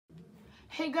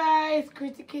Hey guys,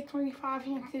 CrazyKid25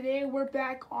 here. Today we're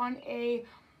back on a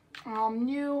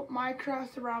new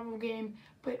Minecraft survival game,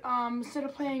 but instead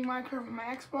of playing Minecraft on my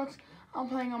Xbox, I'm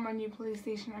playing on my new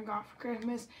PlayStation I got for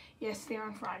Christmas yesterday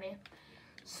on Friday.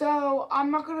 So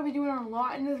I'm not going to be doing a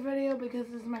lot in this video because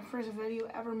this is my first video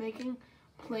ever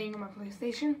playing on my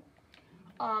PlayStation.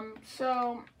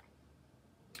 So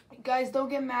guys, don't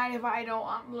get mad if I don't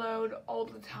upload all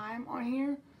the time on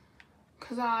here,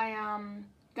 because I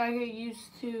gotta get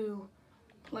used to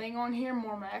playing on here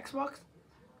more on my Xbox.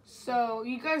 So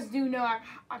you guys do know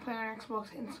I play on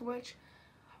Xbox and Switch,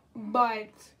 but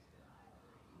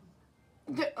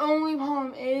the only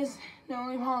problem is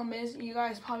you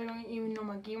guys probably don't even know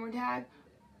my gamer tag.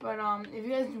 But if you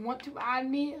guys want to add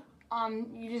me,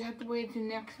 you just have to wait until the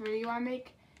next video I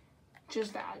make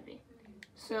just to add me.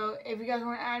 So if you guys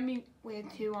want to add me, wait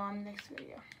until next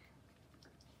video.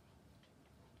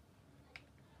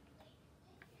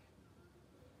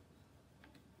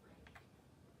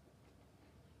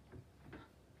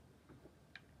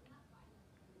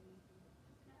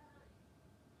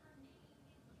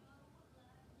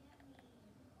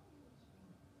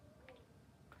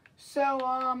 So,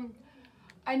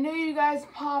 I know you guys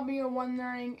probably are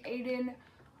wondering, Aiden,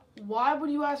 why would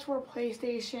you ask for a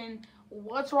PlayStation?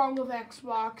 What's wrong with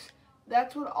Xbox?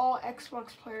 That's what all Xbox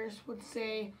players would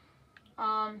say.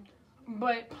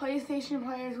 But PlayStation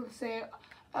players would say,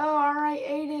 oh, alright,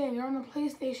 Aiden, you're on the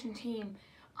PlayStation team.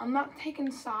 I'm not taking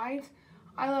sides.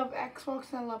 I love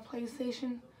Xbox and I love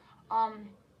PlayStation.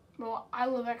 Well, I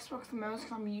love Xbox the most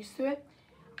because I'm used to it.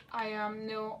 I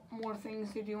know more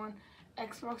things to do on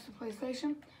Xbox to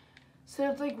PlayStation. So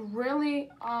it's like really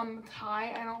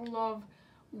tie. I don't love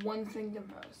one thing the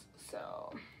most.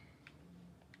 So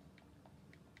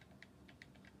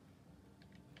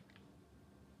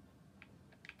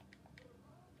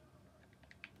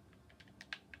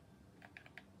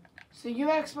you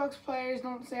Xbox players,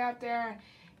 don't say out there,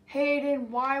 hey Aiden,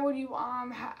 why would you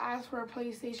ask for a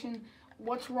PlayStation?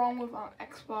 What's wrong with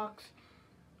Xbox?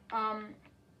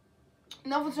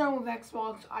 Nothing's wrong with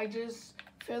Xbox. I just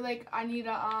feel like I need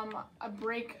a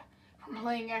break from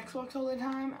playing Xbox all the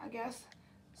time, I guess.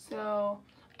 So,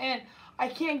 and I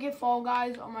can't get Fall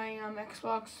Guys on my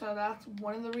Xbox, so that's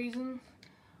one of the reasons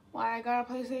why I got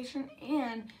a PlayStation.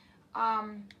 And I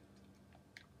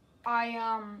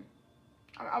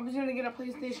was gonna get a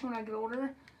PlayStation when I get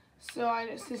older, so I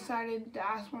just decided to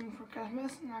ask one for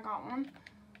Christmas, and I got one.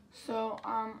 So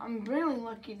I'm really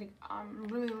lucky.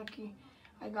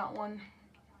 I got one.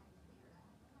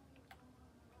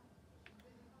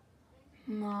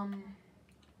 I'm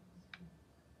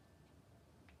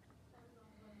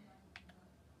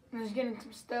just getting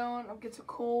some stone. I'll get some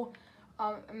coal,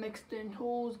 mix in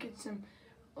tools, get some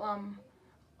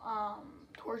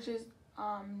torches,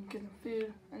 get some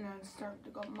food, and then start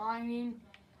to go mining.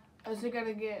 I also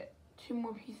gotta get 2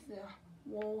 more pieces of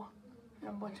wool and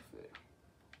a bunch of food.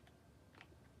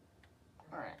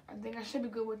 Alright, I think I should be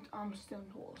good with stone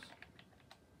tools.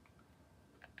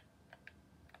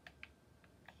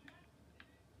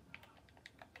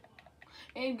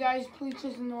 And guys, please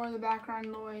just ignore the background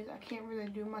noise. I can't really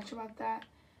do much about that.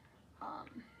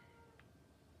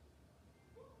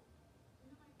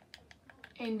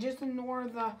 And just ignore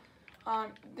the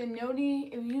noti.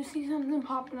 If you see something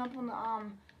popping up on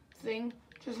the thing,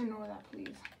 just ignore that,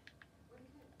 please.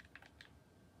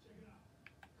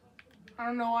 I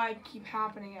don't know why it keeps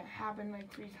happening. It happened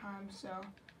like 3 times, so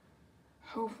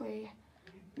hopefully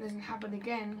it doesn't happen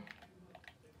again.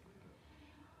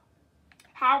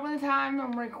 Half of the time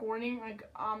I'm recording, like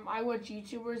I watch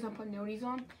YouTubers and put noties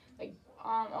on. Like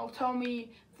it'll tell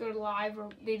me if they're live or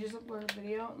they just upload a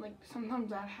video. Like sometimes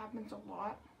that happens a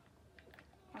lot.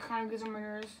 I kind of gets on my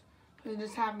nerves because it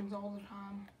just happens all the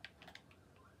time.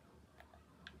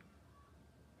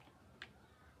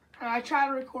 And I try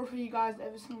to record for you guys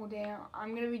every single day.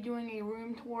 I'm gonna be doing a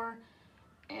room tour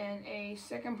and a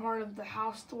second part of the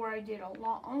house tour I did a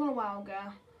little while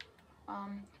ago.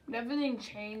 But everything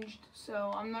changed,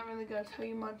 so I'm not really gonna tell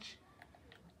you much.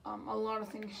 A lot of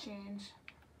things changed.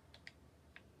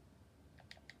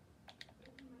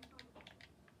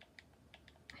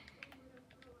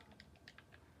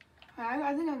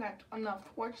 I think I got enough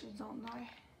torches, don't I?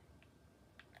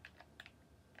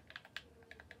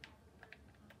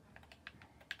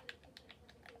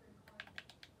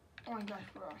 Oh my gosh,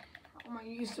 bro. I'm not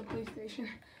used to PlayStation.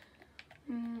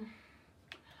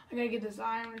 I gotta get this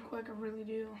iron really quick, I really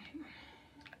do.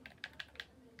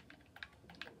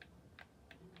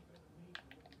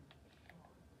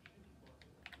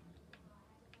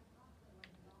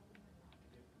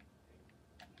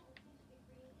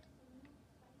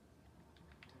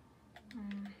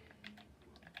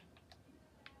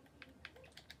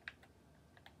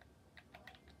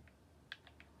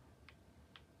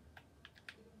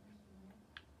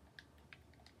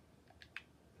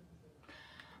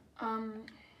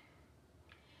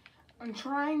 I'm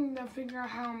trying to figure out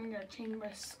how I'm gonna change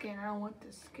my skin. I don't want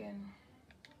this skin.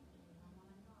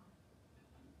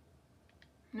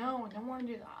 No, I don't want to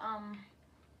do that.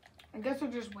 I guess I'll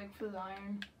just wait for the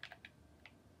iron.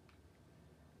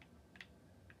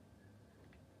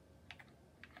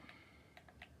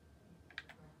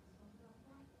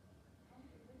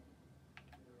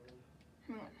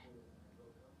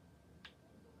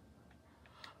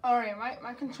 Alright,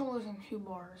 my controller's in 2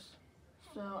 bars.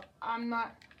 So I'm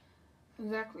not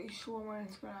exactly sure when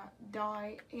it's gonna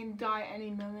die. It can die any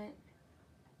moment,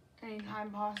 anytime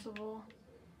possible.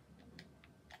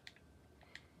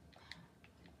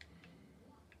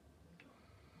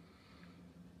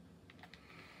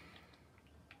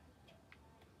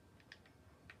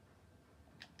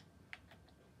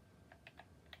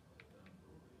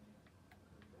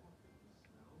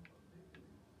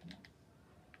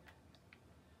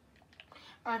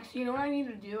 Actually, you know what I need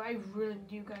to do? I really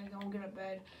do gotta go get a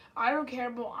bed. I don't care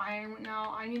about iron right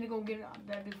now. I need to go get a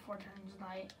bed before it turns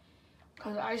night.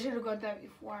 Because I should have got that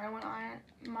before I went iron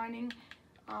mining.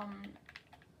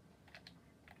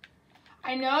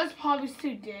 I know it's probably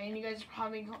stupid, and you guys are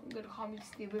probably gonna call me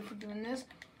stupid for doing this.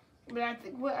 But I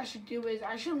think what I should do is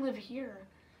I should live here.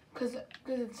 Because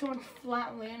it's so much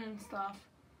flat land and stuff.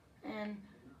 And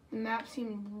the map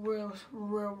seems real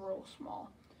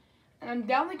small. And I'm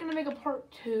definitely going to make a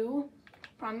part 2,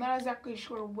 but I'm not exactly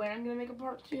sure when I'm going to make a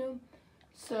part 2.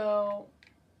 So,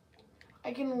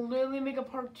 I can literally make a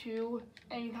part 2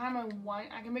 anytime I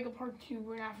want. I can make a part 2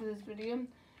 right after this video,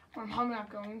 but I'm probably not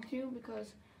going to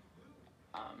because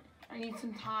I need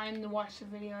some time to watch the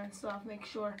video and stuff, make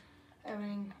sure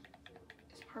everything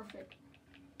is perfect.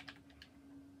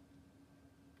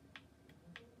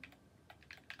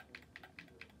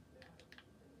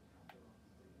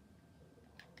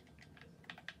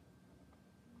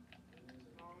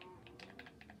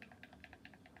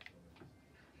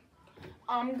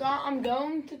 I'm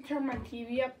going to turn my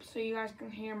TV up so you guys can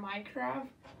hear Minecraft.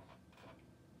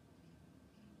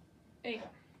 There you go.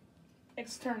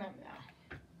 It's turned up now.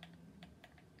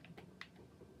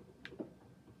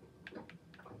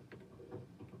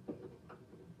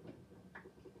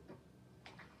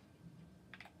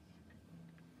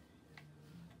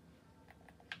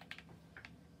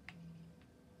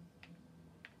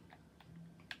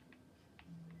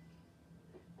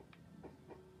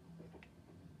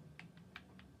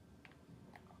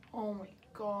 Oh my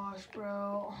gosh,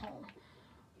 bro.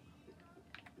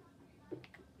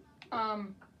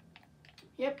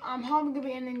 Yep, I'm probably gonna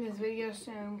be ending this video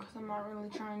soon because I'm not really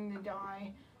trying to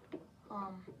die.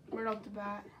 Right off the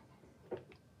bat.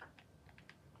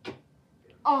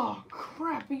 Oh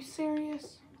crap, are you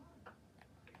serious?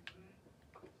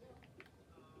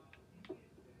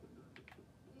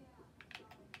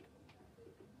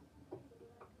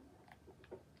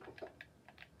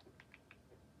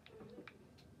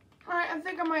 Alright, I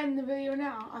think I might end the video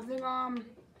now. I think,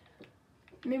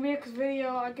 maybe next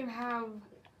video I can have...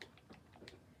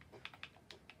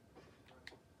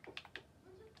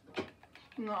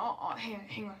 Hang on,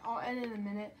 hang on, I'll end in a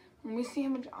minute. Let me see how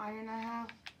much iron I have.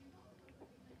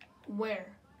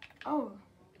 Where? Oh.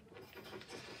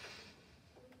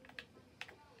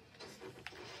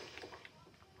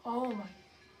 Oh my.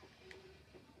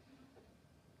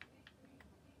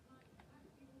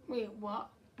 Wait, what?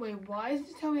 Wait, why is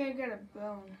it telling me I got a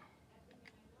bone?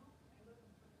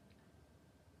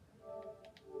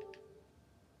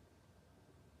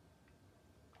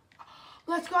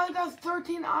 Let's go, I got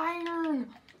 13 iron.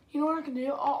 You know what I can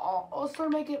do? I'll start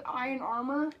making iron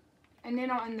armor, and then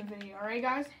I'll end the video. Alright,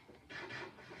 guys?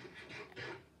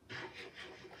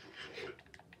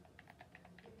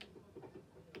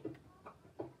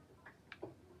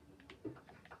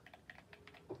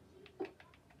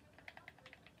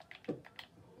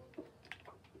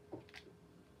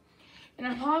 And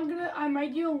I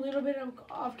might do a little bit of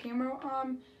off-camera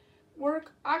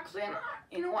work. Actually,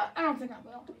 you know what? I don't think I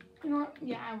will. You know what?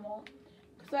 Yeah, I won't.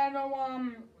 Because I don't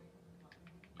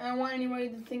want anybody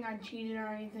to think I cheated or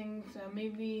anything. So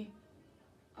maybe,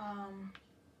 I'm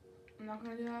not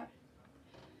going to do that.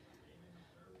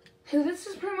 Because this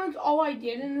is pretty much all I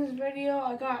did in this video.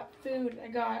 I got food. I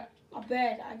got a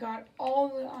bed. I got all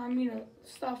the,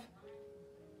 stuff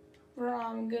for,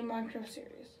 good Minecraft series.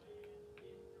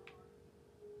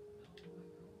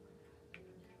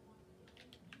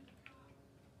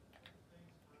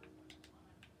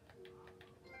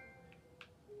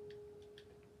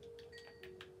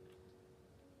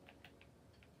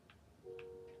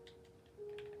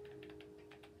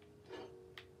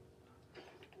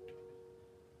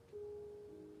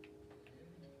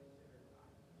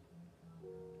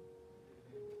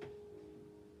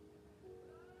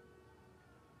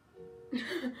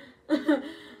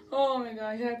 Oh my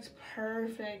gosh, that's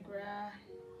perfect, bruh.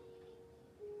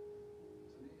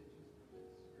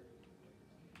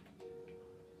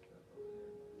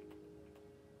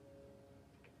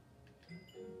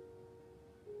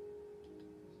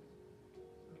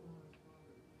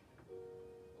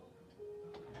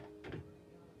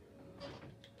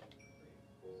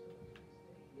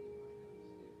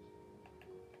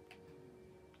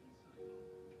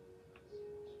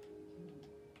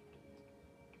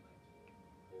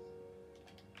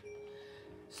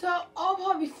 So I'll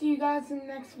probably see you guys in the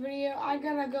next video. I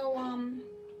gotta go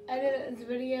edit this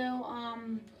video.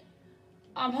 I'm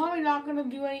probably not gonna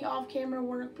do any off-camera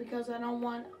work because I don't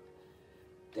want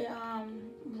to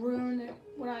ruin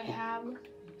what I have.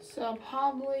 So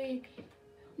probably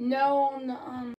no on the